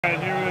Right,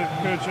 here with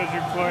Coach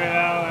Edrick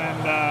Floreal,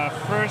 and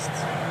first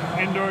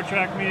indoor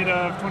track meet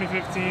of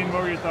 2015.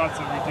 What were your thoughts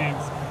of your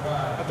teams?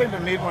 I think the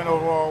meet went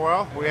overall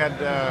well. We had,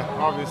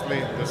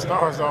 obviously, the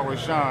stars always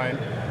shine.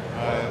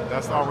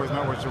 That's always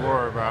not what you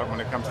worry about when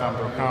it comes down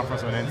to a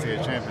conference or an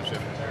NCAA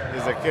championship.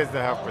 It's the kids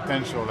that have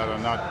potential that are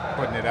not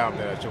putting it out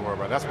there that you worry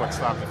about. That's what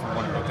stopped you from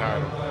winning the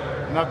title,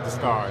 not the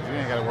stars. You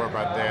ain't got to worry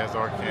about Daz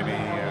or Kenny.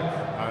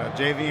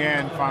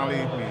 JVN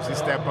finally, she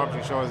stepped up.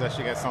 She shows that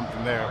she got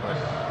something there, but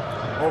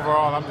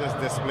overall, I'm just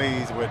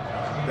displeased with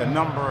the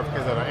number of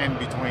kids that are in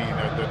between,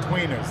 the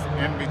tweeners,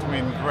 in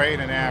between grade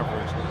and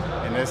average,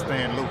 and they're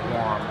staying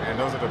lukewarm. And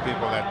those are the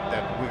people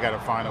that we got to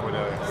find a way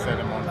to set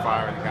them on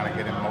fire and kind of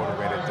get them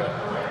motivated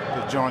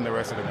to join the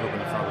rest of the group in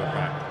the front of the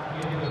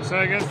pack. So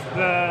I guess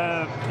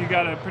you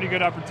got a pretty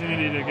good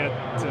opportunity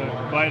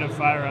to light a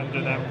fire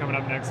under them coming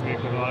up next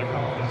week with a lot of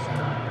competition.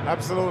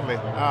 Absolutely.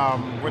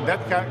 With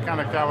that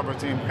kind of caliber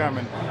team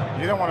coming,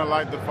 you don't want to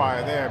light the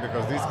fire there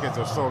because these kids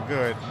are so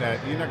good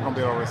that you're not going to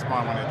be able to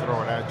respond when they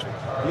throw it at you.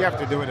 You have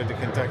to do it at the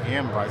Kentucky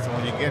Invite. So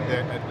when you get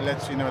there, it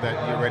lets you know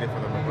that you're ready for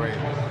the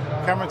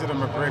McGravy. Coming to the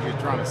McGravy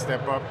trying to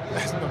step up,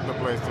 that's not the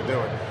place to do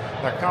it.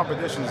 The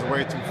competition is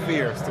way too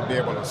fierce to be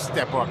able to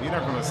step up. You're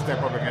not going to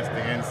step up against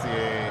the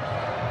NCAA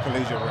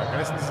collegiate record.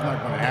 This is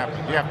not going to happen.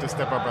 You have to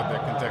step up at the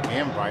Kentucky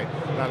Invite.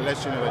 That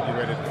lets you know that you're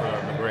ready for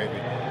McGravy.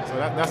 So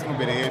that's going to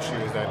be the issue,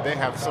 is that they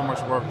have so much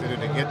work to do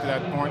to get to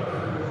that point.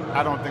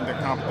 I don't think the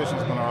competition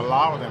is going to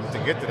allow them to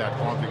get to that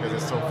point because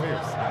it's so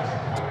fierce.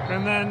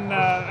 And then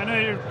I know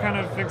you're kind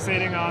of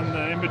fixating on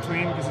the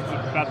in-between because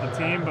it's about the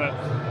team, but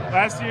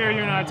last year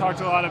you and I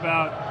talked a lot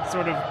about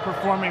sort of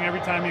performing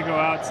every time you go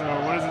out. So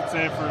what does it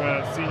say for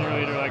a senior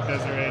leader like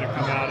Desiree to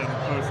come out and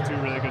post two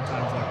really good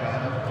times like that?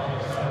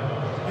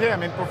 Yeah, I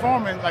mean,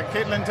 performing like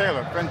Caitlin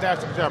Taylor,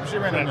 fantastic job. She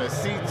ran on the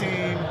C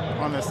team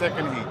on the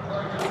second heat.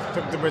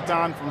 Took the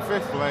baton from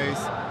 5th place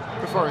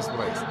to 1st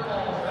place.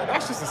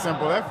 That's just a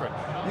simple effort.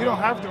 You don't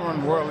have to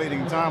run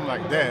world-leading time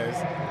like Des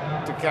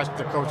to catch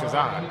the coach's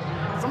eye.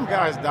 Some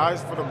guys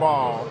dives for the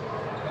ball.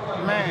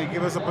 Man,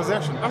 give us a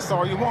possession. That's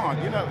all you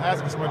want. You're not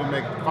asking somebody to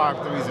make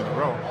 5 threes in a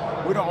row.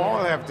 We don't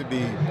all have to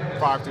be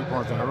 5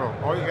 2-points in a row.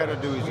 All you got to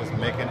do is just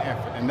make an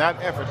effort. And that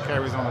effort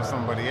carries on to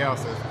somebody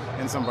else's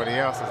and somebody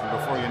else's. And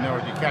before you know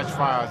it, you catch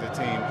fire as a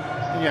team,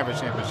 and you have a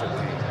championship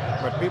team.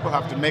 But people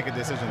have to make a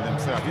decision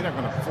themselves. You're not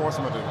going to force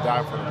somebody to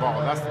dive for the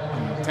ball. That's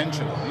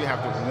intentional. You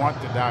have to want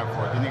to dive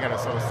for it. And you got to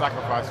sort of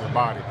sacrifice your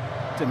body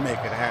to make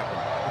it happen.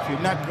 If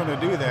you're not going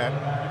to do that,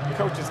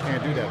 coaches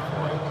can't do that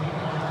for you.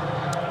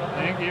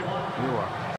 Thank you. You are.